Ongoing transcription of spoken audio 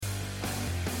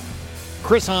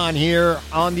Chris Hahn here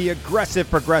on the Aggressive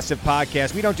Progressive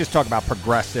Podcast. We don't just talk about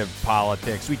progressive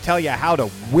politics. We tell you how to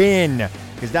win,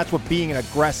 because that's what being an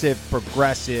aggressive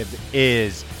progressive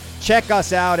is. Check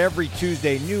us out every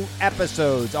Tuesday. New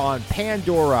episodes on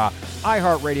Pandora,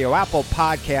 iHeartRadio, Apple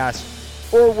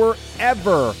Podcasts, or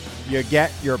wherever you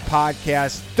get your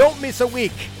podcasts. Don't miss a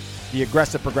week. The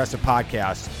Aggressive Progressive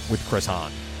Podcast with Chris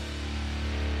Hahn.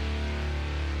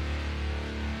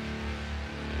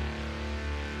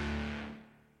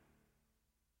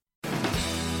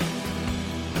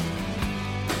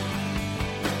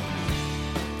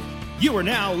 You are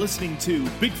now listening to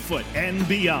Bigfoot and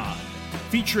Beyond,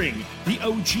 featuring the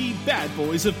OG bad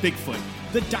boys of Bigfoot,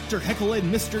 the Dr. Heckle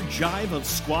and Mr. Jive of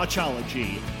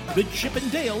Squatchology, the Chip and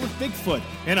Dale of Bigfoot,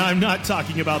 and I'm not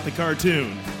talking about the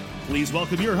cartoon. Please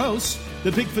welcome your hosts, the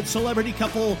Bigfoot celebrity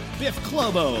couple Biff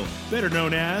Clobo, better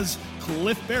known as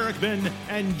Cliff Barrickman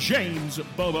and James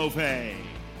Bobo Fay.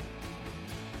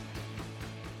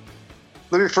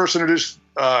 Let me first introduce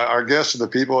our guest to the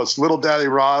people. It's Little Daddy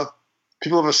Roth.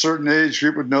 People of a certain age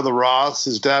group would know the Roths.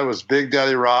 His dad was Big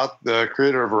Daddy Roth, the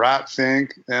creator of Rat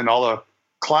Fink and all the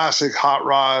classic hot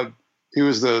rod. He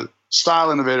was the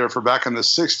style innovator for back in the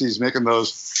 60s, making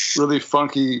those really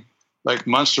funky, like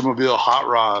Munstermobile hot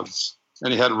rods.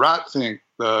 And he had Rat Fink.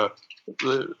 You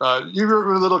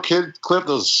remember a little kid clip,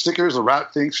 those stickers, the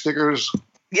Rat Fink stickers?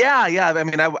 Yeah. I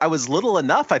mean, I was little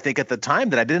enough, I think, at the time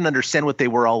that I didn't understand what they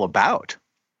were all about.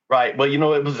 Right. Well,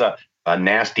 it was a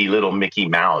nasty little Mickey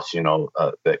Mouse,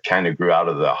 that kind of grew out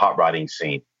of the hot rodding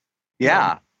scene.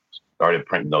 Yeah. Started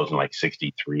printing those in like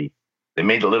 63. They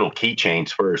made the little keychains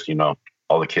first,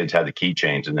 all the kids had the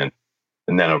keychains.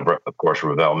 And then of course,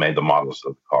 Revell made the models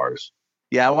of the cars.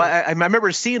 Yeah. Well, I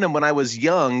remember seeing them when I was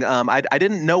young. I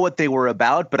didn't know what they were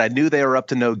about, but I knew they were up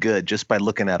to no good just by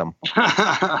looking at them.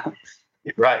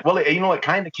 Right. Well, it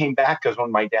kind of came back because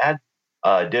when my dad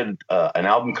did an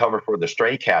album cover for the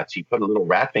Stray Cats, he put a little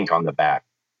Rat Fink on the back,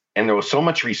 and there was so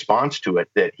much response to it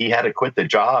that he had to quit the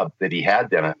job that he had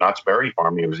then at Knott's Berry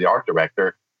Farm. He was the art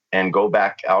director, and go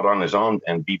back out on his own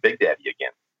and be Big Daddy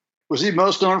again. Was he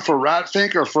most known for Rat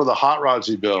Fink or for the hot rods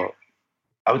he built?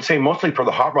 I would say mostly for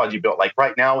the hot rods he built. Like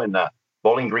right now in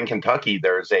Bowling Green, Kentucky,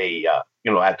 there's a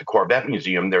at the Corvette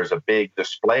Museum, there's a big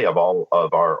display of all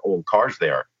of our old cars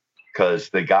there,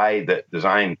 because the guy that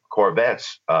designed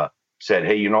Corvettes said,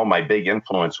 hey, my big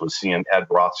influence was seeing Ed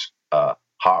Roth's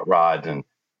hot rods and,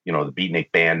 the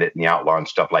Beatnik Bandit and the Outlaw and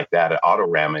stuff like that at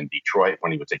Autorama in Detroit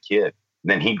when he was a kid. And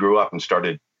then he grew up and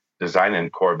started designing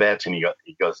Corvettes, and he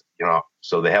goes,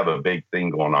 so they have a big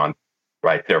thing going on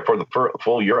right there for the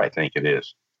full year, I think it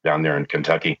is, down there in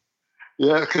Kentucky.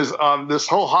 Yeah, because this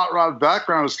whole hot rod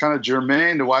background is kind of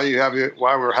germane to why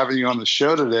we're having you on the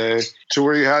show today, to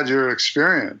where you had your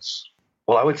experience.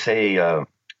 Well, I would say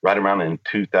right around in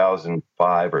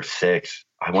 2005 or 6,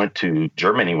 I went to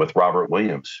Germany with Robert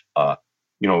Williams.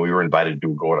 We were invited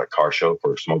to go to a car show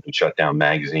for Smoke and Shutdown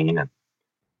magazine. And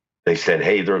they said,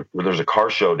 hey, there's a car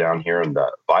show down here in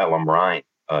the Weil am Rhein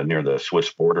near the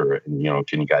Swiss border. And,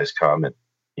 can you guys come and,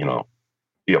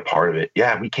 be a part of it?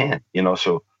 Yeah, we can.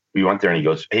 So we went there, and he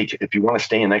goes, hey, if you want to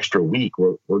stay an extra week,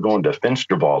 we're going to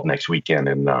Finsterwald next weekend.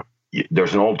 And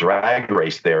there's an old drag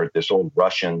race there at this old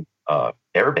Russian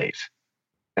air base.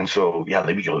 And so, we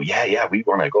go, we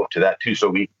want to go to that too. So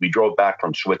we drove back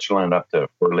from Switzerland up to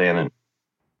Berlin and,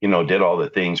 did all the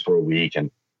things for a week. And,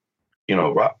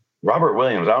 Robert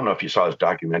Williams, I don't know if you saw his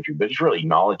documentary, but he's really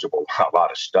knowledgeable about a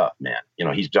lot of stuff, man.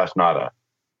 He's just not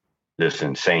this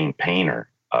insane painter.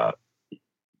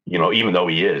 Even though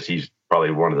he's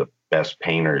probably one of the best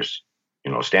painters.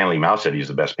 Stanley Mouse said he's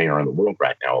the best painter in the world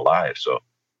right now alive. So,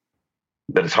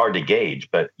 but it's hard to gauge.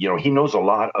 But, he knows a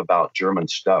lot about German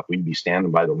stuff. We'd be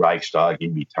standing by the Reichstag.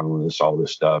 He'd be telling us all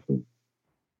this stuff and,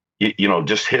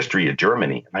 just history of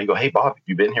Germany. And I go, hey, Bob, have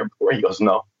you been here before? He goes,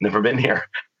 no, never been here.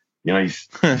 He's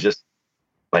just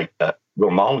like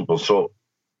real knowledgeable. So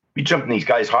we jump in these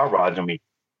guys' hot rods, and we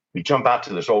jump out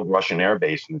to this old Russian air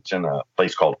base, and it's in a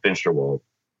place called Finsterwald.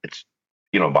 It's,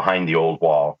 behind the old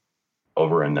wall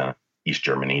over in East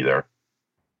Germany there.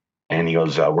 And he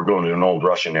goes, we're going to an old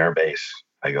Russian air base.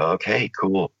 I go, okay,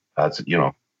 cool. That's,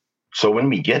 So when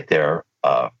we get there,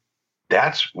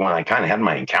 that's when I kind of had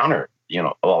my encounter.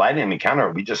 I didn't encounter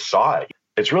it. We just saw it.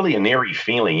 It's really an eerie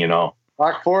feeling,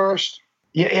 Black Forest?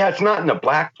 Yeah, it's not in the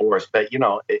Black Forest, but,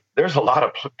 there's a lot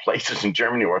of places in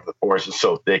Germany where the forest is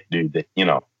so thick, dude, that,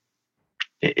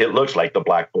 it looks like the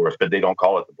Black Forest, but they don't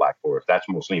call it the Black Forest. That's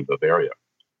mostly in Bavaria.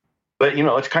 But,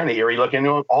 it's kind of eerie looking,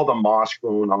 all the moss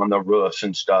growing on the roofs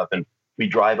and stuff. And we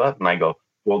drive up, and I go,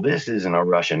 well, this isn't a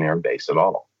Russian air base at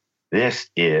all. This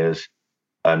is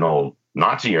an old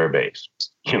Nazi air base.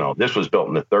 you know, this was built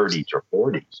in the 30s or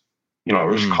 40s. You know,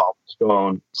 there's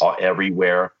cobblestone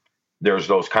everywhere. There's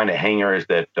those kind of hangars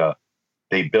that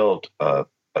they built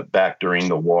back during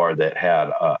the war that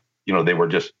had, you know, they were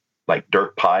just like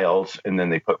dirt piles, and then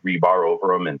they put rebar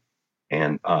over them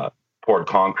and poured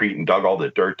concrete and dug all the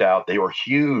dirt out. They were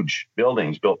huge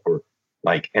buildings built for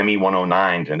like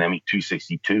ME-109s and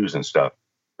ME-262s and stuff.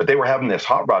 But they were having this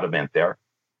hot rod event there,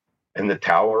 and the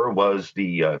tower was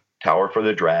the tower for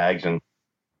the drags, and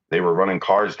they were running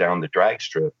cars down the drag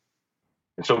strip.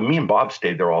 And so me and Bob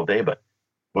stayed there all day. But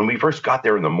when we first got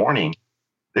there in the morning,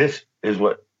 this is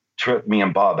what tripped me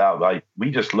and Bob out. Like,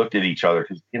 we just looked at each other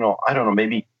because, you know, I don't know,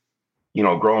 maybe, you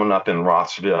know, growing up in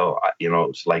Rossville, you know,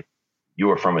 it's like you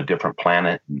were from a different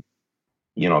planet, and,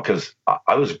 you know, because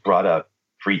I was brought up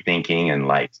free thinking and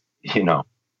like, you know,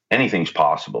 anything's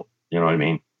possible. You know what I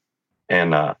mean?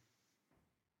 And,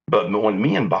 but when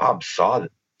me and Bob saw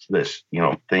this, you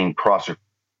know, thing cross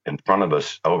in front of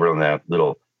us over on that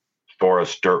little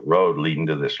forest dirt road leading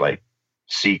to this like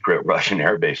secret Russian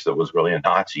air base that was really a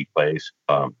Nazi place.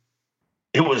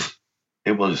 It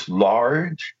was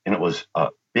large and it was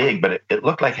big, but it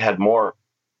looked like it had more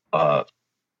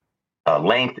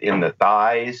length in the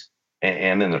thighs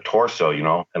and in the torso, you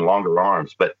know, and longer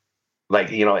arms. But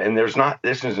like, you know, and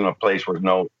this isn't a place where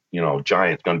no, you know,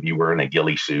 giant's going to be wearing a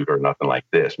ghillie suit or nothing like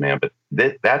this, man. But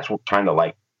that's kind of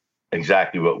like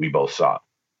exactly what we both saw,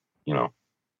 you know,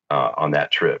 on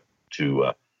that trip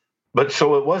to, but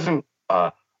so it wasn't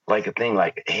like a thing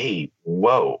like, hey,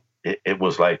 whoa. It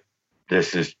was like,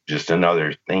 this is just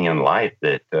another thing in life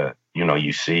that, you know,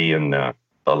 you see, and a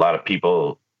lot of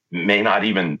people may not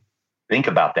even think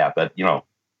about that. But, you know,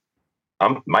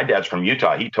 my dad's from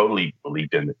Utah. He totally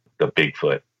believed in the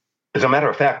Bigfoot. As a matter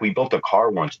of fact, we built a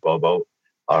car once, Bobo.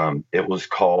 It was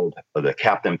called the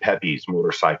Captain Pepe's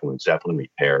Motorcycle and Zeppelin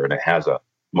Repair, and it has a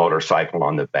motorcycle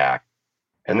on the back.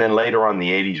 And then later on in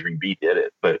the 80s, we redid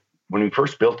it. But when we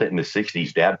first built it in the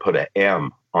 60s, Dad put an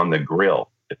M on the grill.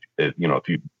 If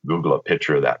you Google a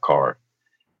picture of that car,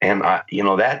 and you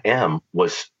know, that M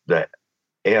was the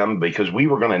M because we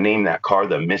were going to name that car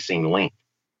the Missing Link,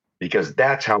 because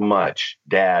that's how much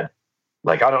Dad,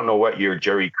 like, I don't know what year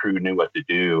Jerry Crew knew what to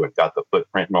do and got the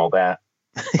footprint and all that,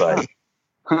 but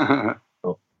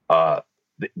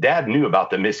Dad knew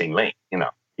about the Missing Link. You know,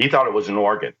 he thought it was an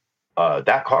organ.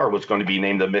 That car was going to be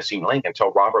named the Missing Link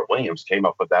until Robert Williams came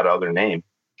up with that other name,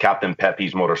 Captain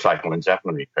Pepe's Motorcycle and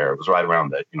Zeppelin Repair. It was right around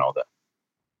the, you know, the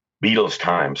Beatles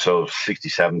time. So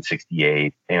 67,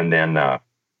 68. And then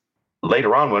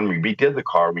later on, when we redid the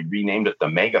car, we renamed it the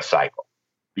Mega Cycle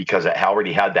because it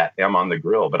already had that M on the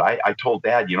grill. But I told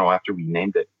Dad, you know, after we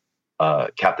named it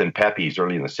Captain Pepe's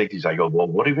early in the 60s, I go, well,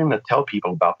 what are we going to tell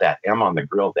people about that M on the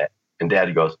grill? And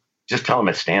Dad goes, just tell them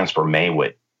it stands for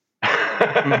Maywood.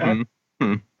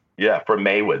 Mm-hmm. Yeah, for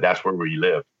Maywood. That's where we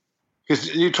live.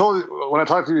 Because you told, when I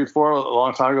talked to you before a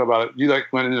long time ago about it, you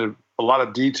like went into a lot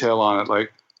of detail on it.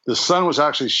 Like the sun was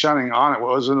actually shining on it.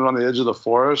 Wasn't it on the edge of the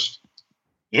forest?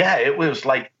 Yeah, it was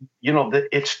like, you know,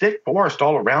 it's thick forest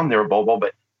all around there, Bobo.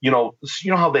 But you know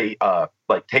how they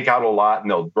like take out a lot and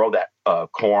they'll grow that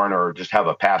corn or just have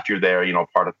a pasture there, you know,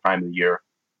 part of the time of the year.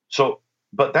 So,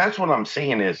 but that's what I'm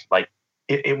saying is like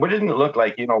it didn't look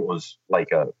like, you know, it was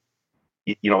like a,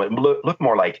 you know, it looked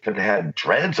more like it had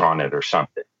dreads on it or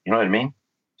something. You know what I mean?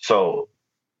 So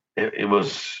it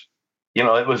was, you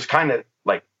know, it was kind of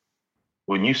like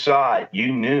when you saw it,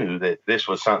 you knew that this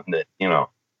was something that, you know,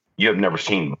 you have never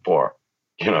seen before.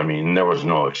 You know what I mean? There was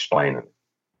no explaining it.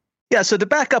 Yeah. So to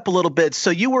back up a little bit,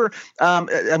 so you were,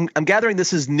 I'm gathering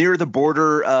this is near the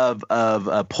border of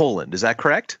Poland. Is that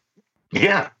correct?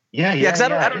 Yeah. Yeah. Because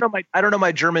I don't know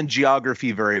my German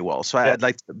geography very well, so I'd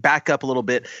like to back up a little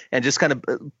bit and just kind of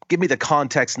give me the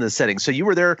context and the setting. So you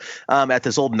were there at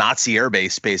this old Nazi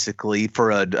airbase, basically for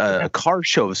a car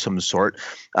show of some sort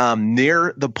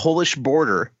near the Polish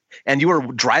border, and you were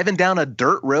driving down a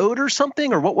dirt road or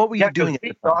something, or what were you doing?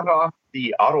 We got off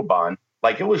the Autobahn,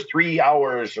 like it was 3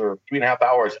 hours or 3.5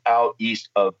 hours out east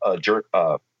of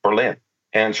Berlin.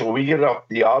 And so we get off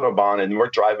the Autobahn and we're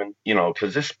driving, you know,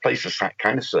 because this place is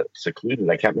kind of secluded.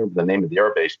 I can't remember the name of the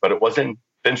airbase, but it was in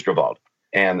Finsterwald.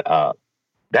 And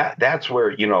that's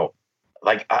where, you know,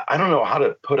 like, I don't know how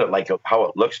to put it, like how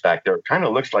it looks back there. It kind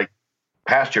of looks like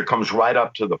pasture comes right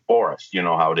up to the forest. You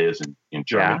know how it is in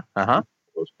Germany. Yeah. Uh-huh.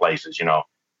 Those places, you know,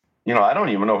 I don't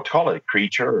even know what to call it, a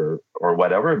creature or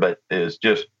whatever, but is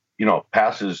just, you know,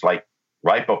 passes like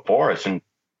right before us and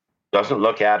doesn't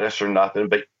look at us or nothing.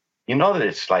 But you know that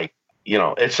it's like, you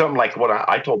know, it's something like what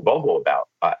I told Bobo about.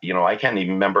 You know, I can't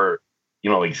even remember, you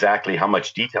know, exactly how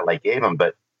much detail I gave him.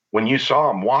 But when you saw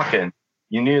him walking,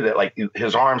 you knew that like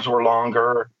his arms were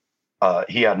longer.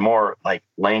 He had more like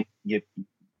length, you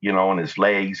know, in his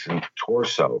legs and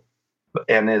torso,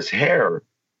 and his hair,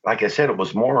 like I said, it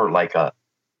was more like a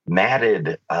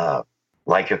matted,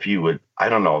 like if you would, I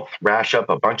don't know, thrash up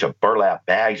a bunch of burlap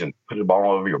bags and put them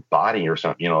all over your body or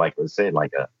something, you know, like let's say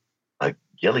like a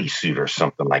ghillie suit or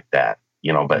something like that,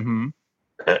 you know, but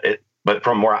but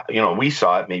from where, you know, we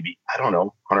saw it maybe, I don't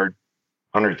know,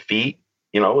 100 feet,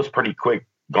 you know, it was pretty quick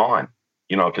gone,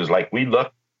 you know, because like we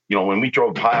looked, you know, when we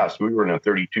drove past, we were in a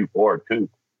 32 Ford too.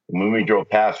 And when we drove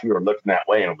past, we were looking that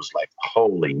way and it was like,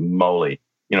 holy moly.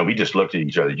 You know, we just looked at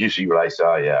each other. Did you see what I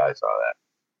saw? Yeah, I saw that.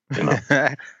 You know.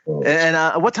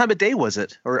 And what time of day was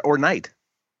it or night?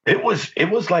 It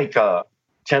was like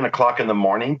 10 o'clock in the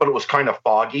morning, but it was kind of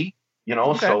foggy, you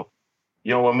know. Okay. So,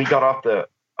 you know, when we got off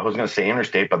I was going to say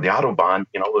interstate, but the Autobahn,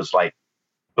 you know, it was like,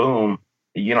 boom,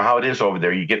 you know how it is over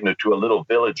there. You get into a little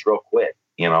village real quick,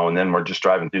 you know, and then we're just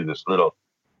driving through this little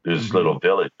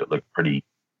village that looked pretty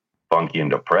funky and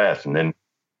depressed. And then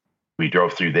we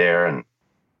drove through there, and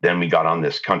then we got on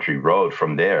this country road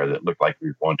from there that looked like we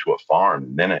were going to a farm.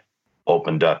 And then it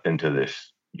opened up into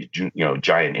this, you know,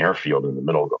 giant airfield in the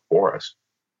middle of the forest.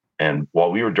 And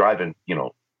while we were driving, you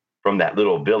know, from that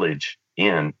little village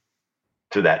in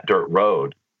to that dirt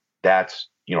road, that's,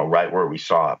 you know, right where we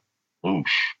saw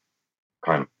whoosh,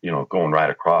 kind of, you know, going right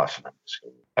across. And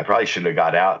I probably should have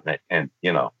got out and,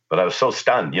 you know, but I was so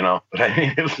stunned, you know, but I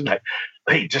mean, it was like,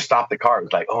 hey, just stop the car. It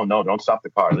was like, oh no, don't stop the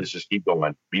car. Let's just keep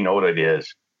going. We know what it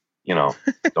is. You know,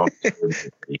 don't.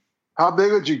 How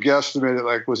big would you guesstimate it?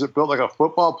 Like, was it built like a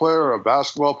football player or a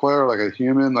basketball player, like a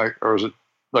human, like, or is it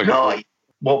like? No,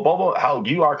 well, Bobo, how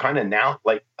you are kind of now,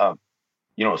 like,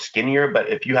 you know, skinnier. But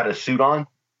if you had a suit on,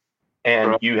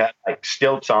 and you had like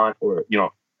stilts on, or you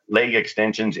know, leg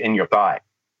extensions in your thigh,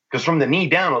 because from the knee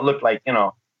down, it looked like, you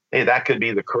know, hey, that could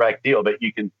be the correct deal, but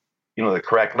you can, you know, the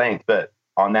correct length. But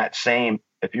on that same,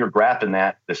 if you're graphing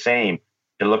that the same,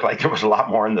 it looked like there was a lot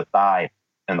more in the thigh.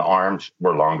 And the arms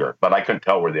were longer, but I couldn't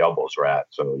tell where the elbows were at.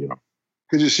 So, you know.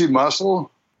 Could you see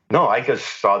muscle? No, I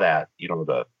just saw that, you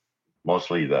know,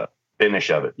 mostly the finish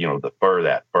of it, you know, the fur,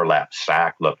 that burlap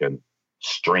sack looking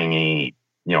stringy,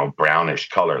 you know, brownish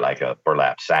color like a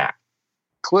burlap sack.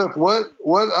 Cliff, what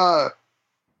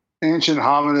ancient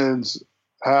hominids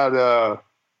had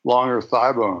longer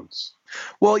thigh bones?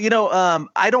 Well, you know,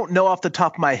 I don't know off the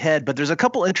top of my head, but there's a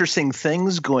couple interesting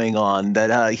things going on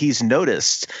that he's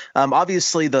noticed.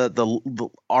 Obviously, the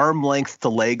arm length to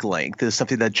leg length is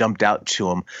something that jumped out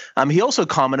to him. He also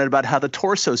commented about how the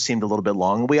torso seemed a little bit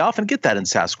long. We often get that in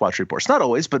Sasquatch reports. Not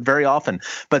always, but very often.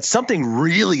 But something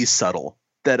really subtle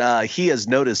that he has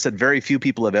noticed that very few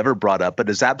people have ever brought up, but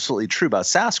is absolutely true about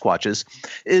Sasquatches,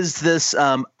 is this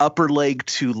upper leg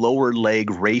to lower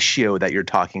leg ratio that you're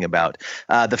talking about.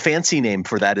 The fancy name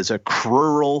for that is a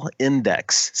crural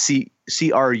index,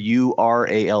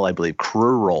 C-R-U-R-A-L, I believe,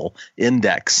 crural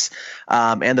index.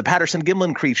 And the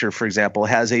Patterson-Gimlin creature, for example,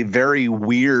 has a very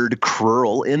weird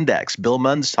crural index. Bill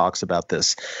Munns talks about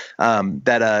this,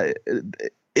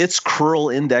 its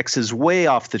crural index is way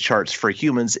off the charts for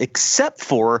humans, except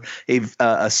for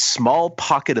a small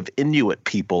pocket of Inuit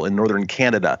people in northern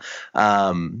Canada.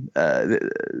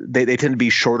 They tend to be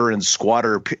shorter and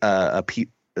squatter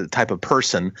type of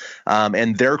person,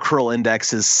 and their crural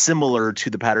index is similar to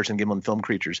the Patterson-Gimlin film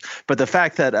creatures. But the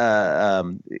fact that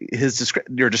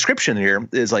your description here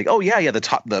is like, oh yeah,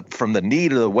 the from the knee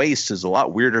to the waist is a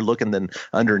lot weirder looking than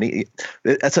underneath.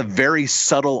 That's a very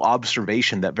subtle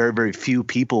observation that very, very few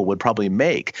people would probably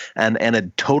make, and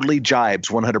it totally jibes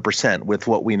 100% with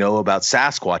what we know about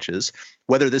Sasquatches.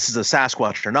 Whether this is a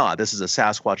Sasquatch or not, this is a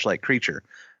Sasquatch-like creature.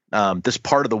 This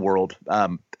part of the world,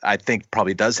 I think,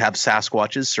 probably does have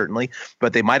Sasquatches, certainly,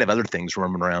 but they might have other things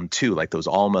roaming around too, like those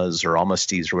Almas or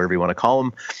Almasties or whatever you want to call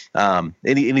them.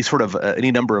 Any sort of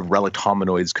any number of relict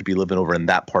hominoids could be living over in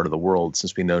that part of the world,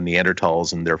 since we know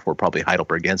Neanderthals and therefore probably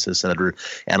Heidelbergensis and other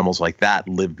animals like that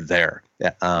lived there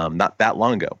not that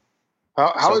long ago.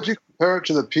 How would you compare it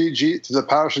to the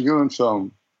Patterson-Gimlin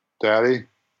film, Daddy?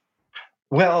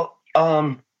 Well,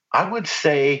 I would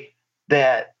say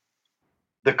that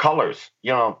the colors,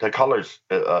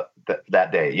 that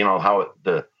day, you know, how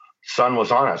the sun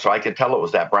was on it. So I could tell it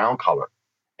was that brown color.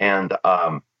 And,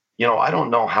 you know, I don't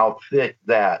know how thick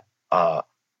that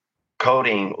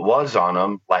coating was on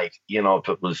them. Like, you know, if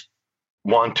it was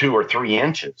 1, 2, or 3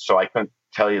 inches. So I couldn't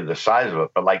tell you the size of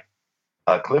it. But like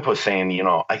Cliff was saying, you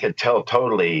know, I could tell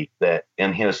totally that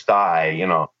in his thigh, you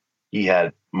know, he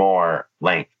had more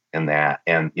length in that,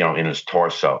 and, you know, in his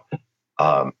torso.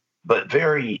 But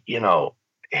very, you know,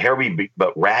 hairy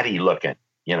but ratty looking,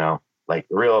 you know, like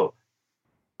real,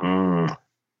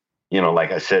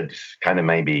 like I said, kind of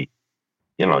maybe,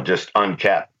 just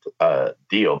uncapped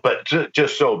deal, but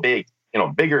just so big,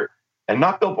 bigger and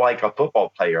not built like a football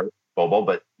player, Bobo,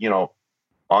 but,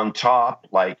 on top,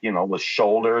 like, with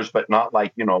shoulders, but not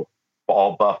like,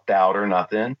 all buffed out or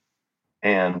nothing.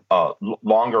 And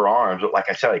longer arms. But like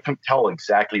I said, I couldn't tell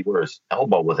exactly where his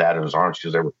elbow was at in his arms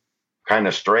because they were kind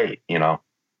of straight, and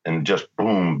just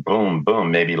boom, boom,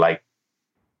 boom, maybe like,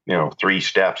 3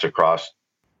 steps across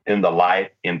in the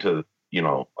light into,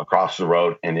 across the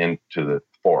road and into the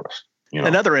forest.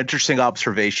 Another interesting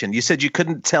observation. You said you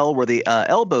couldn't tell where the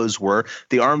elbows were.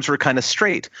 The arms were kind of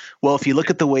straight. Well, if you look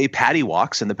at the way Patty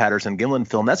walks in the Patterson-Gimlin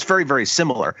film, that's very, very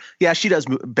similar. Yeah, she does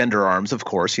bend her arms, of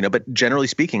course, but generally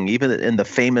speaking, even in the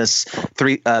famous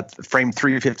frame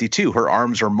 352, her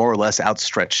arms are more or less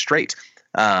outstretched straight.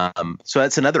 So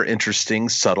that's another interesting,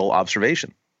 subtle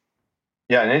observation.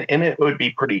 Yeah, and it would be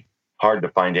pretty hard to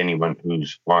find anyone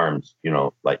whose arms,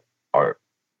 like are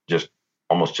just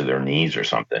almost to their knees or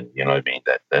something. You know what I mean?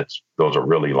 Those are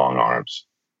really long arms.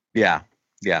 Yeah.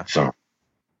 Yeah. So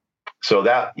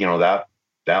that,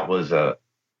 that was a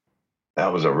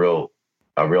real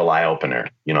eye opener.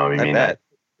 You know what I mean? Bet.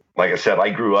 Like I said, I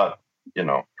grew up,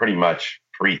 pretty much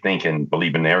free thinking,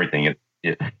 believing in everything.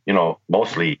 It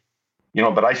mostly,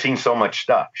 but I've seen so much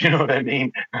stuff, you know what I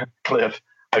mean? Cliff,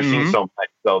 I've seen so much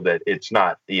so that it's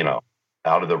not,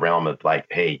 out of the realm of like,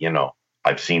 hey,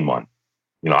 I've seen one.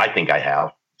 I think I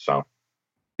have. So.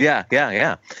 Yeah.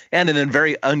 And in a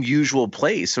very unusual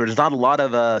place. So there's not a lot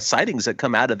of sightings that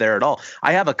come out of there at all.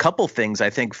 I have a couple things, I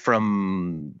think,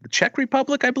 from the Czech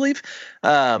Republic, I believe.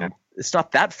 It's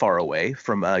not that far away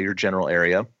from your general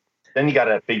area. Then you got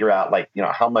to figure out, like,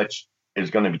 how much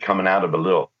is going to be coming out of a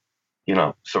little,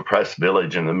 suppressed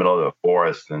village in the middle of the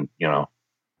forest. And,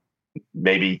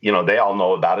 maybe, they all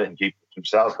know about it and keep it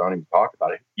themselves, don't even talk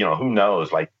about it. Who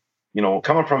knows? Like,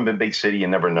 coming from a big city, you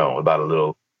never know about a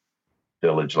little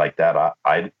village like that.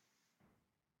 I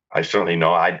certainly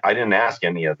know. I didn't ask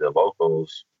any of the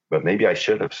locals, but maybe I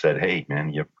should have said, hey,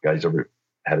 man, you guys ever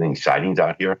had any sightings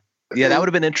out here? Yeah, that would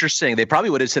have been interesting. They probably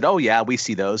would have said, oh, yeah, we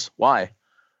see those. Why?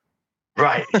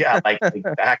 Right. Yeah, like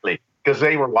exactly. Because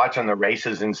they were watching the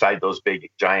races inside those big,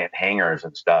 giant hangars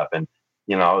and stuff. And,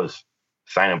 I was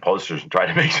signing posters and trying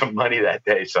to make some money that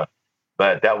day. So.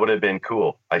 But that would have been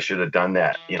cool. I should have done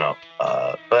that,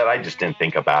 but I just didn't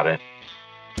think about it.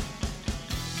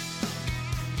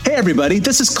 Hey, everybody,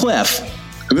 this is Cliff.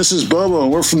 And this is Bobo,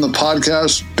 and we're from the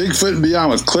podcast Bigfoot and Beyond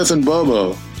with Cliff and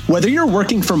Bobo. Whether you're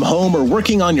working from home or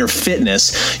working on your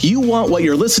fitness, you want what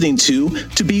you're listening to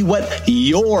be what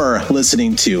you're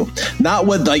listening to, not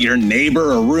what like your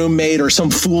neighbor or roommate or some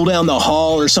fool down the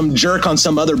hall or some jerk on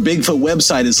some other Bigfoot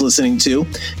website is listening to.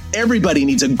 Everybody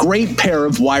needs a great pair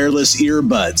of wireless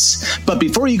earbuds. But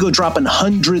before you go dropping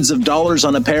hundreds of dollars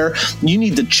on a pair, you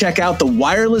need to check out the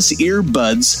wireless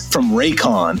earbuds from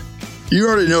Raycon. You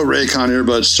already know Raycon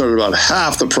earbuds start about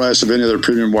half the price of any other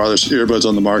premium wireless earbuds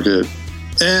on the market.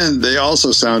 And they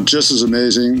also sound just as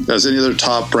amazing as any other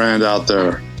top brand out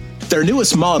there. Their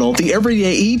newest model, the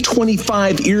Everyday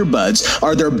E25 earbuds,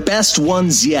 are their best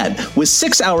ones yet. With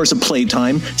 6 hours of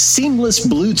playtime, seamless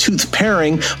Bluetooth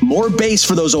pairing, more bass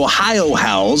for those Ohio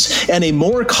howls, and a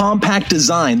more compact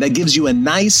design that gives you a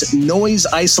nice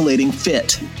noise-isolating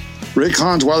fit.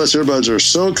 Raycon's wireless earbuds are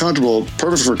so comfortable,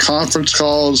 perfect for conference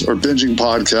calls or binging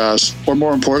podcasts, or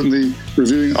more importantly,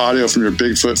 reviewing audio from your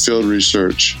Bigfoot field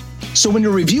research. So when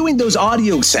you're reviewing those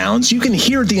audio sounds, you can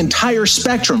hear the entire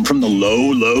spectrum from the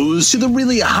low lows to the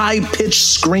really high-pitched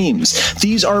screams.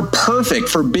 These are perfect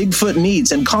for Bigfoot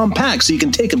needs and compact so you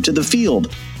can take them to the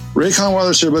field. Raycon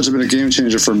wireless earbuds have been a game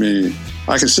changer for me.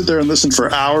 I can sit there and listen for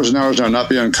hours and hours now and not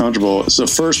be uncomfortable. It's the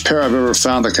first pair I've ever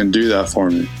found that can do that for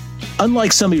me.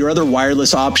 Unlike some of your other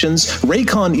wireless options,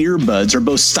 Raycon earbuds are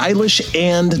both stylish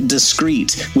and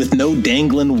discreet, with no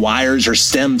dangling wires or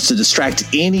stems to distract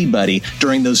anybody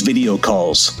during those video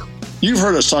calls. You've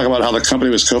heard us talk about how the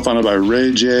company was co-founded by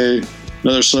Ray J and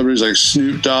other celebrities like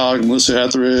Snoop Dogg, Melissa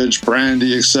Etheridge,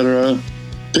 Brandy, etc.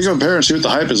 Pick up a pair and see what the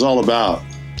hype is all about.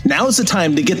 Now's the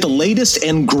time to get the latest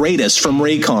and greatest from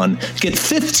Raycon. Get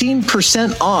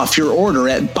 15% off your order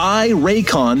at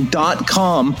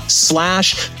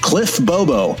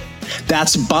buyraycon.com/CliffBobo.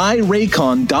 That's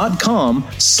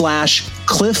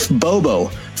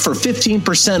buyraycon.com/CliffBobo for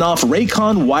 15% off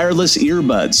Raycon wireless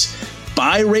earbuds.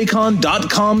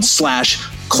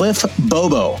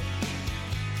 buyraycon.com/CliffBobo.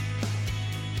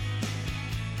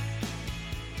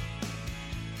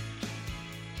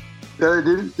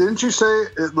 Didn't you say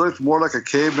it looked more like a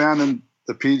caveman than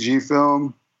the PG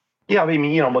film? Yeah, I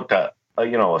mean, with the,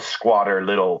 a squatter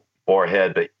little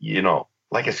forehead, but,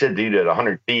 like I said, dude, at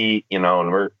 100 feet, and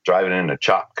we're driving in a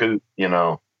chopped coupe,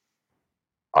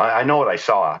 I know what I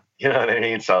saw, you know what I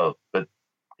mean? So, but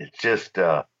it's just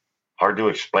hard to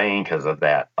explain because of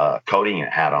that coating it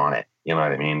had on it, you know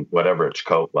what I mean? Whatever its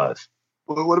coat was.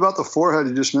 Well, what about the forehead?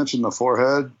 You just mentioned the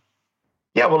forehead.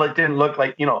 Yeah, well, it didn't look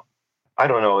like, I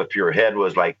don't know if your head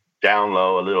was like down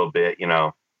low a little bit,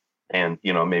 and,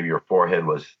 maybe your forehead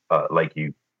was like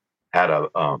you had a...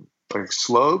 like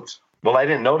sloped? Well, I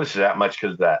didn't notice it that much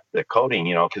because the coating,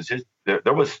 because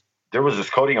there was this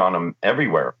coating on him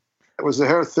everywhere. Was the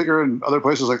hair thicker in other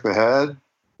places like the head?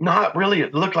 Not really.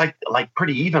 It looked like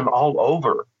pretty even all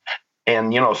over.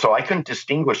 And, so I couldn't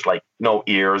distinguish like no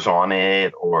ears on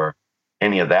it or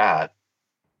any of that.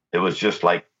 It was just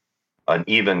like an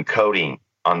even coating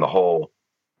on the whole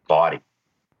body.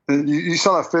 And you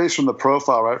saw that face from the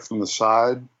profile, right? From the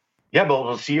side? Yeah, but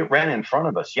we'll see, it ran in front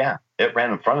of us. Yeah, it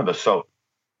ran in front of us. So,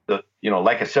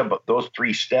 like I said, but those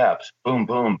 3 steps, boom,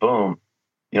 boom, boom,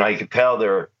 you could tell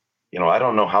they're, I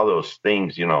don't know how those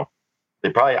things, they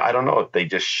probably, I don't know if they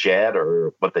just shed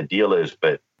or what the deal is,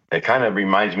 but it kind of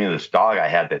reminds me of this dog I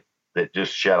had that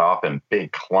just shed off in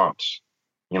big clumps.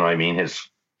 You know what I mean? His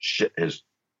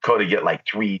coat would get like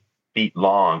 3 feet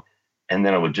long, and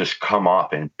then it would just come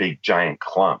off in big giant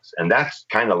clumps. And that's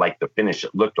kind of like the finish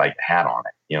it looked like it had on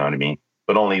it. You know what I mean?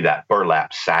 But only that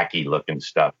burlap sacky looking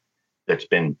stuff that's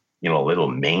been, a little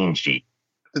mangy.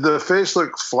 Did the face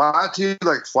look flat to you,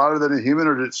 like flatter than a human,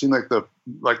 or did it seem like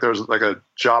there was like a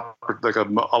jaw,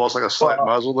 almost like a slight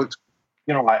muzzle looked?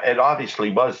 It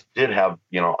obviously did have,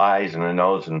 eyes and a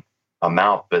nose and a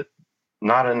mouth, but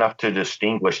not enough to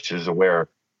distinguish to where,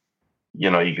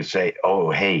 you could say, oh,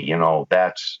 hey,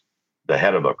 that's the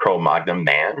head of a Cro-Magnon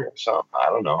man or something. I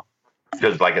don't know.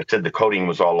 Because like I said, the coating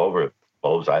was all over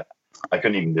clothes. I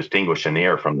couldn't even distinguish an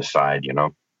ear from the side,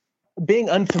 Being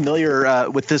unfamiliar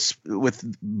with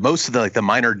most of the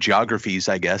minor geographies,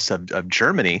 I guess, of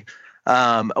Germany,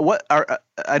 I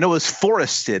know it was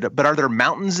forested, but are there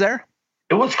mountains there?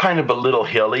 It was kind of a little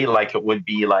hilly, like it would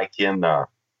be like in,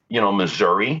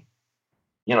 Missouri.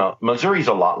 Missouri's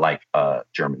a lot like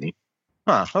Germany.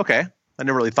 Huh. Okay. I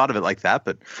never really thought of it like that,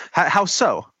 but how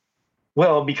so?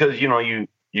 Well, because,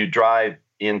 you drive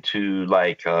into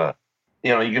like,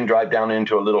 you can drive down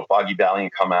into a little foggy valley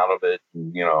and come out of it,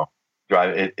 and,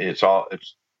 drive it.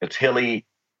 It's hilly.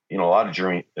 A lot of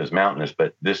Germany is mountainous,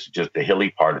 but this is just the hilly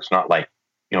part. It's not like,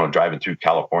 driving through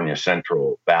California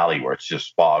Central Valley where it's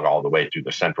just fog all the way through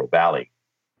the Central Valley.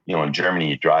 In Germany,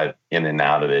 you drive in and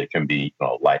out of it. It can be,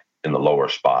 like in the lower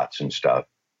spots and stuff.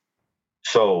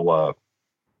 So,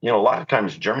 a lot of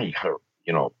times in Germany,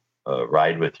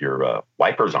 ride with your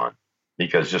wipers on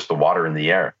because just the water in the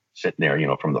air sitting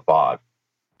there, from the fog.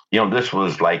 This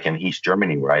was like in East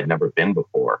Germany where I'd never been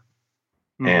before.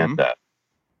 Mm-hmm. And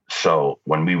so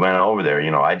when we went over there,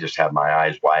 I just had my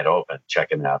eyes wide open,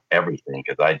 checking out everything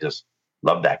because I just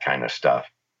love that kind of stuff.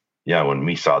 Yeah, when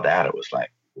we saw that, it was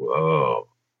like, whoa,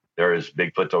 there is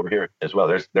Bigfoots over here as well.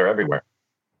 They're everywhere.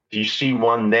 You see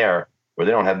one there where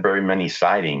they don't have very many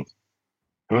sightings.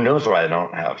 Who knows why they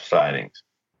don't have sightings?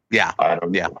 Yeah, I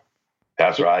don't know. Yeah.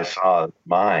 That's where I saw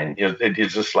mine.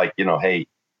 It's just like, hey, you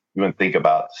wouldn't think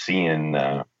about seeing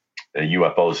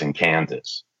UFOs in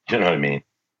Kansas. You know what I mean?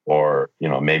 Or,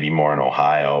 maybe more in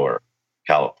Ohio or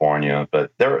California,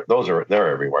 but they're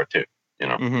everywhere too,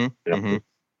 Mm-hmm. Mm-hmm.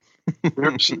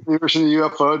 You ever seen a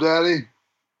UFO, Daddy?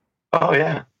 Oh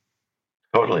yeah,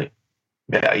 totally.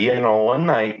 Yeah, one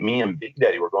night me and Big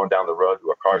Daddy were going down the road to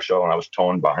a car show, and I was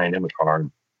towing behind him a car,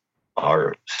 and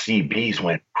our CBs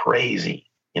went crazy.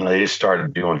 They just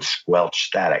started doing squelch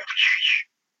static.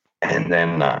 And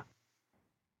then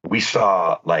we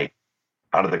saw, like,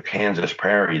 out of the Kansas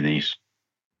prairie, these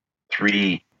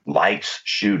 3 lights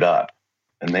shoot up,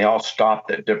 and they all stopped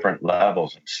at different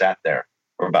levels and sat there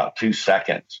for about 2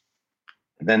 seconds.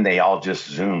 And then they all just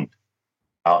zoomed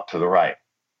out to the right.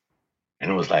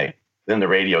 And it was like, then the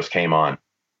radios came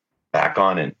back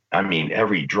on. And I mean,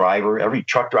 every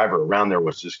truck driver around there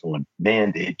was just going,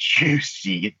 man, did you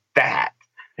see that?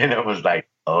 And it was like,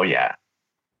 oh yeah,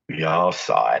 we all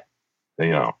saw it.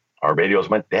 Our radios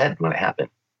went dead when it happened.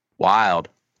 Wild.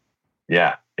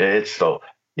 Yeah. It's so,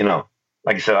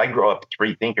 like I said, I grew up a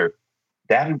free thinker.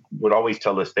 Dad would always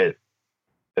tell us that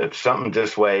if something's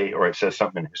this way, or it says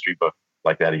something in a history book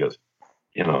like that, he goes,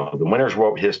 the winners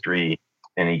wrote history.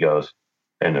 And he goes,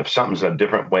 and if something's a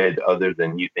different way other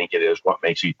than you think it is, what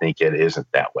makes you think it isn't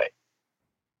that way?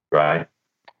 Right?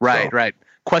 Right.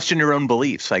 Question your own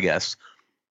beliefs, I guess.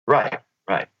 Right.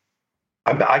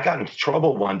 I got in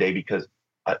trouble one day because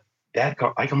I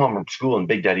come home from school and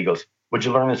Big Daddy goes, what'd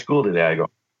you learn in school today? I go,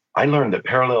 I learned that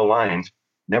parallel lines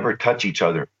never touch each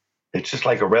other. It's just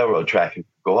like a railroad track. You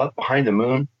go up behind the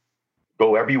moon,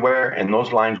 go everywhere, and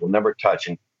those lines will never touch.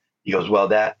 And he goes, well,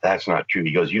 that's not true.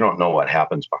 He goes, you don't know what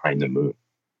happens behind the moon.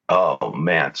 Oh,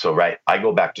 man. So, right, I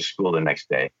go back to school the next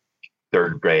day,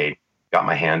 3rd grade, got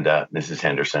my hand up, Mrs.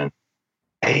 Henderson.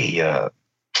 Hey,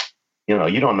 you know,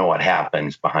 you don't know what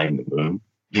happens behind the moon.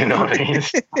 You know what I mean?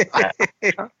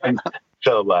 And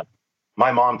so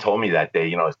my mom told me that day,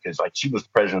 you know, because like she was the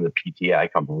president of the PTA. I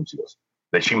come home, she goes,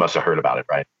 that she must have heard about it,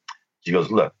 right? She goes,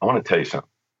 look, I want to tell you something.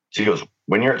 She goes,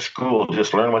 when you're at school,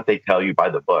 just learn what they tell you by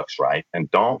the books, right?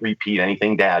 And don't repeat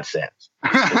anything Dad says.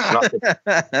 It's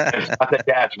not that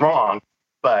Dad's wrong,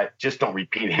 but just don't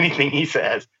repeat anything he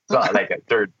says. So like at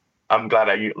third, I'm glad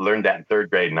I learned that in 3rd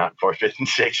grade, not 4th, 5th, and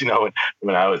 6th, you know,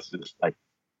 when I was just like,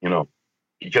 you know,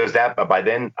 because that by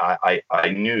then I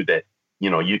knew that, you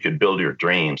know, you could build your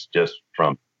dreams just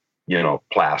from, you know,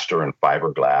 plaster and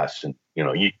fiberglass, and, you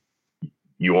know,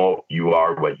 you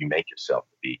are what you make yourself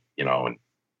to be, you know, and,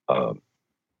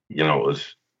 you know, it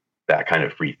was that kind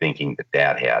of free thinking that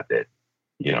Dad had that,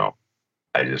 you know,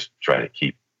 I just try to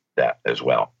keep that as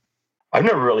well. I've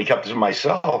never really kept it to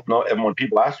myself. No, and when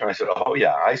people ask me, I said, oh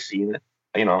yeah, I've seen it.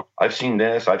 You know, I've seen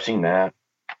this, I've seen that.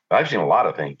 I've seen a lot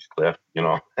of things, Cliff, you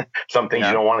know, some things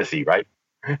you don't want to see, right?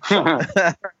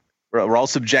 We're all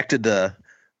subjected to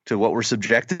what we're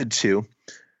subjected to.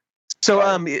 So,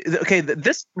 okay,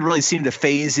 this really seemed to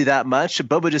phase you that much.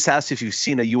 Bubba just asked if you've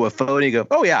seen a UFO, and you go,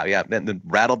 oh, yeah, and then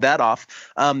rattled that off.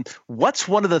 What's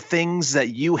one of the things that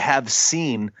you have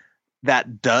seen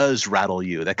that does rattle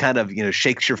you, that kind of, you know,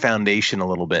 shakes your foundation a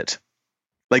little bit?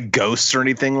 Like ghosts or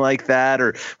anything like that,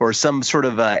 or some sort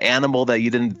of animal that you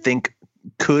didn't think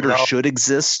could or should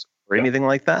exist, or anything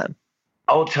like that?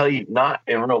 I'll tell you, not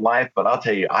in real life, but I'll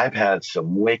tell you, I've had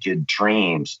some wicked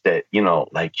dreams that, you know,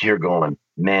 like you're going,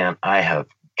 man, I have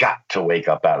got to wake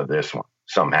up out of this one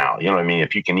somehow. You know what I mean?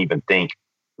 If you can even think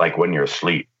like when you're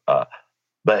asleep.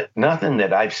 But nothing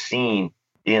that I've seen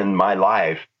in my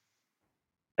life,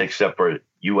 except for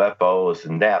UFOs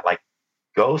and that, like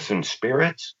ghosts and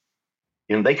spirits,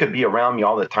 you know, they could be around me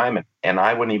all the time, and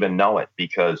I wouldn't even know it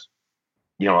because,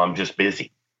 you know, I'm just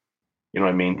busy. You know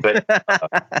what I mean? But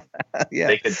yeah,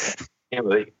 they could, you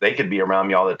know, they could be around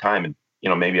me all the time, and, you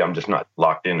know, maybe I'm just not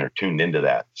locked in or tuned into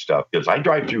that stuff, because I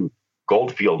drive through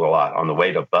Goldfield a lot on the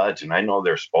way to Bud's, and I know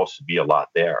there's supposed to be a lot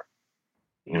there,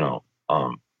 you know,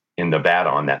 in Nevada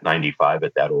on that 95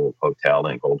 at that old hotel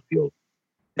in Goldfield.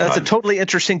 That's a totally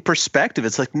interesting perspective.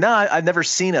 It's like, no, I've never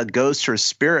seen a ghost or a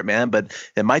spirit, man, but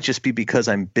it might just be because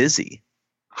I'm busy.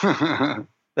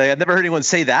 Like, I've never heard anyone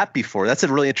say that before. That's a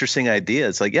really interesting idea.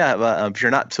 It's like, yeah, if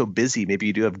you're not so busy, maybe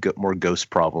you do have more ghost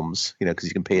problems, you know, because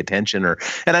you can pay attention.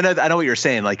 And I know what you're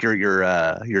saying. Like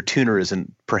your tuner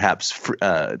isn't perhaps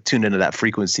tuned into that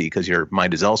frequency because your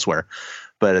mind is elsewhere.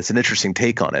 But it's an interesting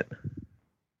take on it.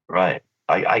 Right.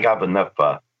 I got enough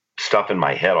stuff in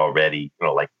my head already, you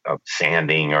know, like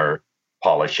sanding or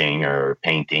polishing or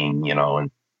painting, you know,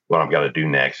 and what I've got to do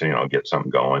next, you know, get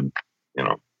something going, you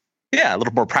know. Yeah, a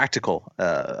little more practical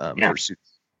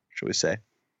pursuits, should we say?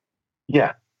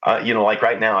 Yeah, you know, like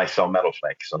right now I sell metal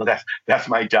flakes, so that's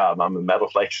my job. I'm a metal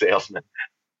flake salesman.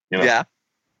 You know?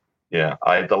 Yeah.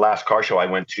 The last car show I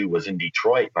went to was in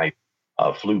Detroit, and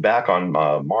I flew back on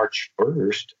March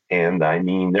 1st, and I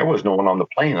mean, there was no one on the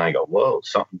plane. I go, whoa,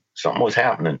 something was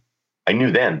happening. I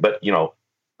knew then, but you know,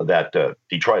 that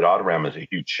Detroit Autogram is a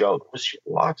huge show. There was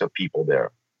lots of people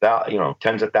there, you know,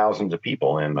 tens of thousands of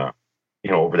people, and you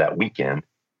know, over that weekend,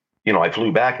 you know, I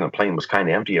flew back and the plane was kind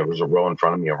of empty. There was a row in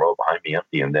front of me, a row behind me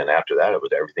empty. And then after that,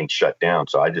 everything shut down.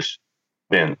 So I just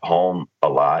been home a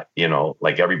lot, you know,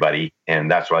 like everybody.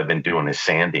 And that's what I've been doing is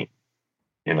sanding,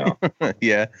 you know.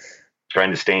 Yeah.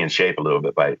 Trying to stay in shape a little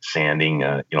bit by sanding,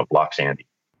 you know, block sanding.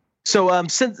 So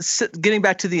since getting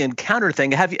back to the encounter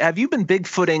thing, have you been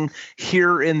Bigfooting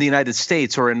here in the United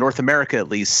States, or in North America at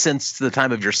least, since the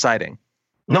time of your sighting?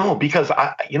 No, because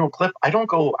you know, Cliff, I don't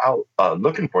go out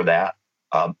looking for that.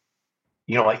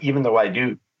 You know, even though I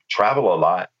do travel a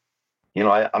lot, you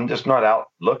know, I'm just not out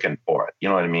looking for it. You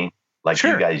know what I mean? Like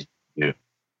sure. You guys do.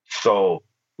 So,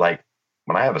 like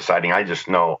when I have a sighting, I just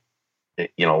know,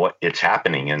 you know, what it's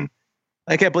happening. And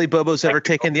I can't believe Bobo's ever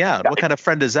taken you out. What kind of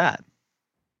friend is that?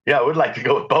 Yeah, I would like to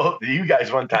go with both of you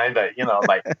guys one time. But you know,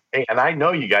 like, hey, and I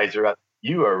know you guys are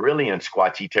really in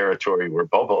squatchy territory where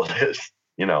Bobo is.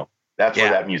 You know. That's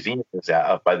where that museum is at,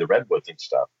 up by the redwoods and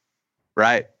stuff.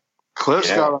 Right.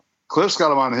 Cliff's got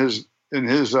him on in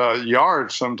his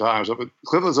yard sometimes.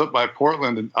 Cliff is up by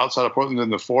Portland and outside of Portland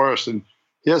in the forest, and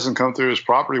he hasn't come through his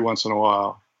property once in a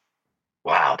while.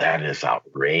 Wow, that is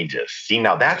outrageous. See,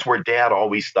 now that's where Dad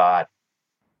always thought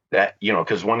that, you know,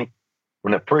 because when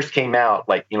when it first came out,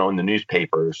 like, you know, in the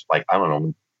newspapers, like, I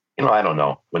don't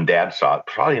know when Dad saw it,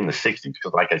 probably in the 60s,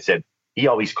 because like I said, he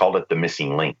always called it the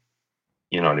missing link.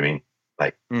 You know what I mean?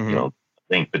 Like, you know,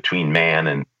 link between man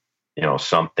and, you know,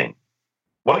 something.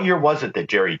 What year was it that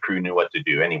Jerry Crew knew what to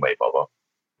do anyway, Bobo?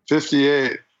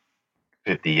 58.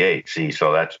 58. See,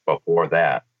 so that's before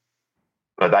that.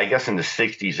 But I guess in the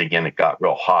 60s, again, it got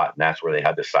real hot, and that's where they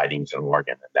had the sightings in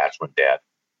Oregon. And that's when Dad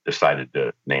decided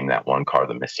to name that one car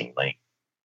the Missing Link.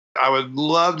 I would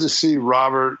love to see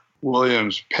Robert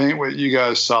Williams paint what you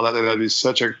guys saw that day.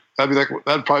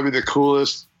 That'd probably be the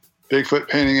coolest Bigfoot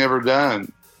painting ever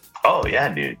done. Oh,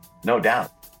 yeah, dude. No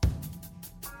doubt.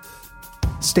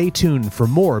 Stay tuned for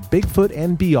more Bigfoot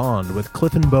and Beyond with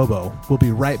Cliff and Bobo. We'll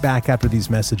be right back after these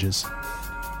messages.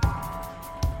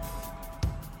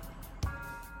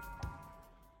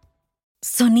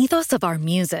 Sonidos of our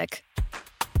music.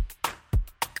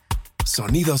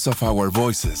 Sonidos of our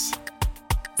voices.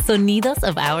 Sonidos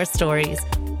of our stories.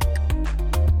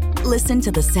 Listen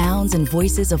to the sounds and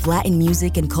voices of Latin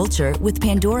music and culture with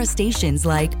Pandora stations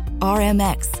like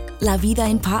RMX, La Vida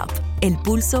en Pop, El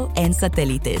Pulso, and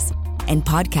Satélites, and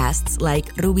podcasts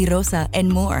like Rubirosa and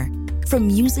more. From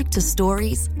music to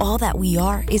stories, all that we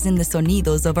are is in the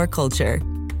sonidos of our culture.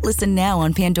 Listen now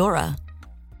on Pandora.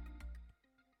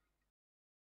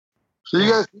 So you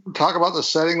guys didn't talk about the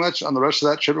setting much on the rest of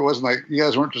that trip? It wasn't like, you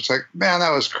guys weren't just like, man,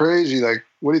 that was crazy. Like,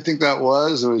 what do you think that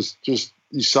was? It was just,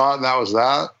 you saw it and that was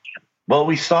that? Well,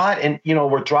 we saw it, and, you know,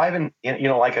 we're driving, you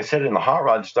know, like I said, in the hot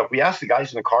rod stuff, we asked the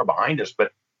guys in the car behind us,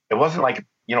 but it wasn't like,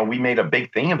 you know, we made a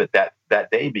big thing of it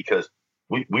that day, because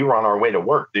we were on our way to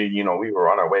work. You know, we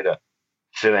were on our way to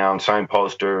sit down, sign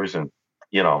posters, and,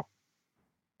 you know,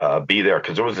 be there,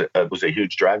 because it was a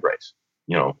huge drag race,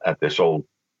 you know, at this old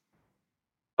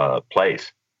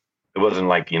place. It wasn't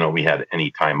like, you know, we had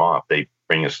any time off. They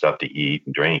bring us stuff to eat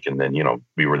and drink, and then, you know,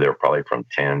 we were there probably from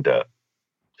 10 to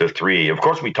 3. Of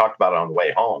course, we talked about it on the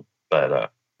way home,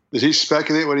 but did he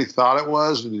speculate what he thought it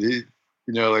was? Did he,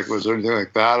 you know, like, was there anything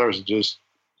like that, or was it just?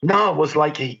 No, it was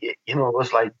like, you know, it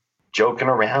was like joking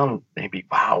around. Maybe,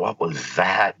 wow, what was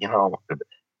that? You know,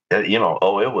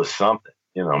 oh, it was something.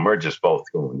 You know, we're just both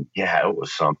going, yeah, it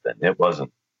was something. It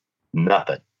wasn't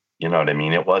nothing. You know what I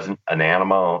mean? It wasn't an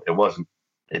animal.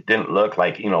 It didn't look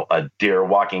like, you know, a deer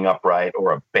walking upright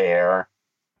or a bear,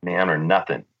 man, or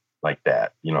nothing like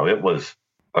that. You know, it was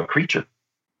a creature.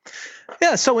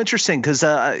 Yeah, so interesting, because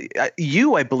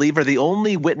you, I believe, are the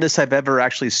only witness I've ever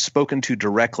actually spoken to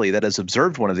directly that has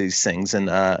observed one of these things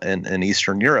in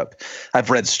Eastern Europe. I've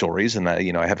read stories, and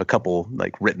I have a couple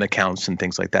like written accounts and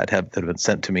things like that that have been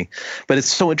sent to me. But it's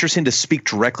so interesting to speak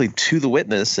directly to the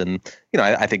witness, and you know,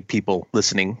 I think people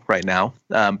listening right now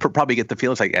probably get the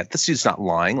feeling like, yeah, this dude's not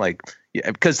lying, like, yeah,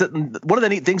 because one of the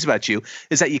neat things about you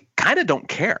is that you kind of don't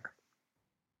care.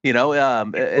 You know,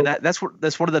 and that's one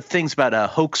of the things about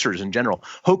hoaxers in general.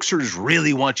 Hoaxers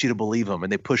really want you to believe them,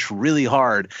 and they push really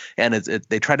hard, and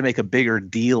they try to make a bigger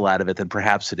deal out of it than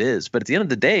perhaps it is. But at the end of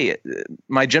the day,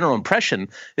 my general impression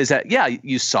is that, yeah,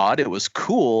 you saw it, it was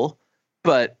cool,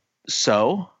 but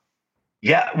so?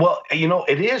 Yeah, well, you know,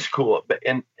 it is cool, but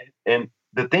and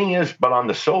the thing is, but on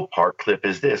the so part, Cliff,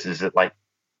 is that like,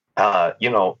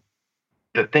 you know,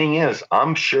 the thing is,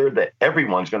 I'm sure that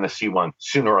everyone's going to see one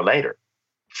sooner or later.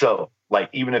 So, like,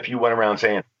 even if you went around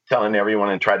telling everyone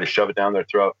and tried to shove it down their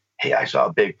throat, hey, I saw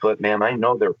a Bigfoot, man, I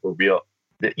know they're for real.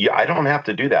 Yeah, I don't have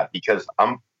to do that, because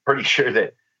I'm pretty sure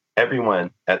that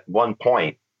everyone at one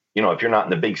point, you know, if you're not in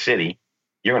the big city,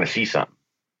 you're going to see something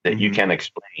that you can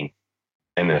explain.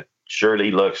 And it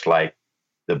surely looks like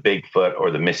the Bigfoot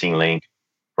or the missing link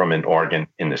from an Oregon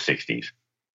in the 60s.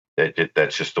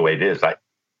 That's just the way it is.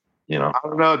 You know, I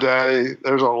don't know, Daddy.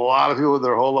 There's a lot of people with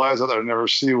their whole lives out there never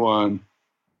see one.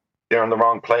 They're in the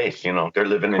wrong place. You know, they're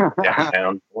living in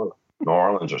downtown New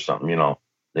Orleans or something. You know,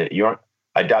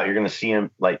 I doubt you're going to see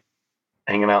them like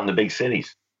hanging out in the big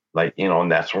cities, like, you know, and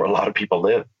that's where a lot of people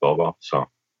live, Bobo. So,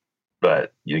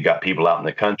 but you got people out in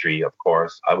the country, of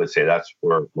course. I would say that's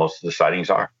where most of the sightings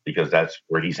are, because that's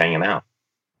where he's hanging out.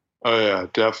 Oh yeah,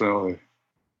 definitely.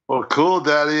 Well, cool,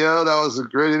 Daddy-O. That was a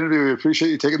great interview. We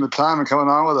appreciate you taking the time and coming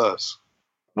on with us.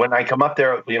 When I come up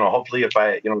there, you know, hopefully if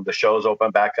the shows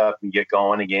open back up and get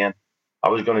going again, I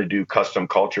was going to do Custom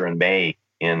Culture in May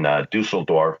in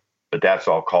Dusseldorf, but that's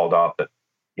all called off. But,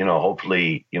 you know,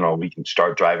 hopefully, you know, we can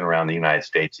start driving around the United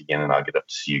States again, and I'll get up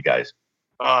to see you guys.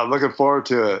 Looking forward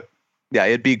to it. Yeah,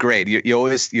 it'd be great.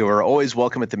 You are always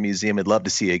welcome at the museum. I'd love to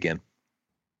see you again.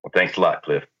 Well, thanks a lot,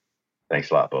 Cliff.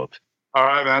 Thanks a lot, folks. All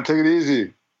right, man. Take it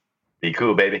easy. Be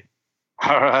cool, baby.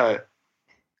 All right.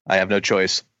 I have no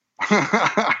choice.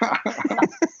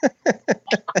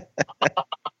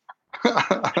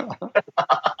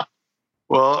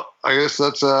 Well, I guess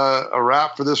that's a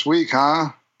wrap for this week,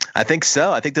 huh? I think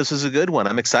so. I think this was a good one.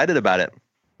 I'm excited about it.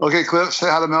 Okay, Cliff, say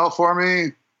hi to Mel for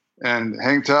me, and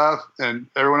hang tough. And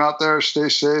everyone out there, stay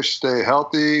safe, stay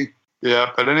healthy.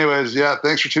 Yeah, but anyways,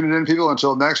 thanks for tuning in, people.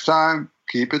 Until next time,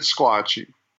 keep it squatchy.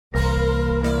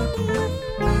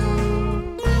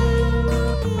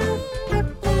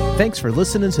 Thanks for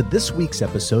listening to this week's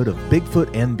episode of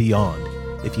Bigfoot and Beyond.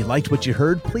 If you liked what you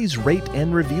heard, please rate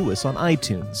and review us on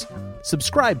iTunes.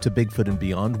 Subscribe to Bigfoot and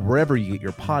Beyond wherever you get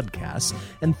your podcasts,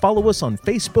 and follow us on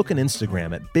Facebook and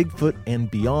Instagram at Bigfoot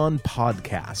and Beyond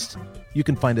Podcast. You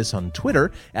can find us on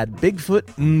Twitter at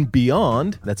Bigfoot and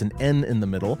Beyond, that's an N in the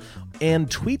middle, and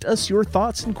tweet us your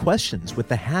thoughts and questions with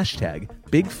the hashtag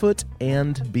Bigfoot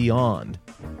and Beyond.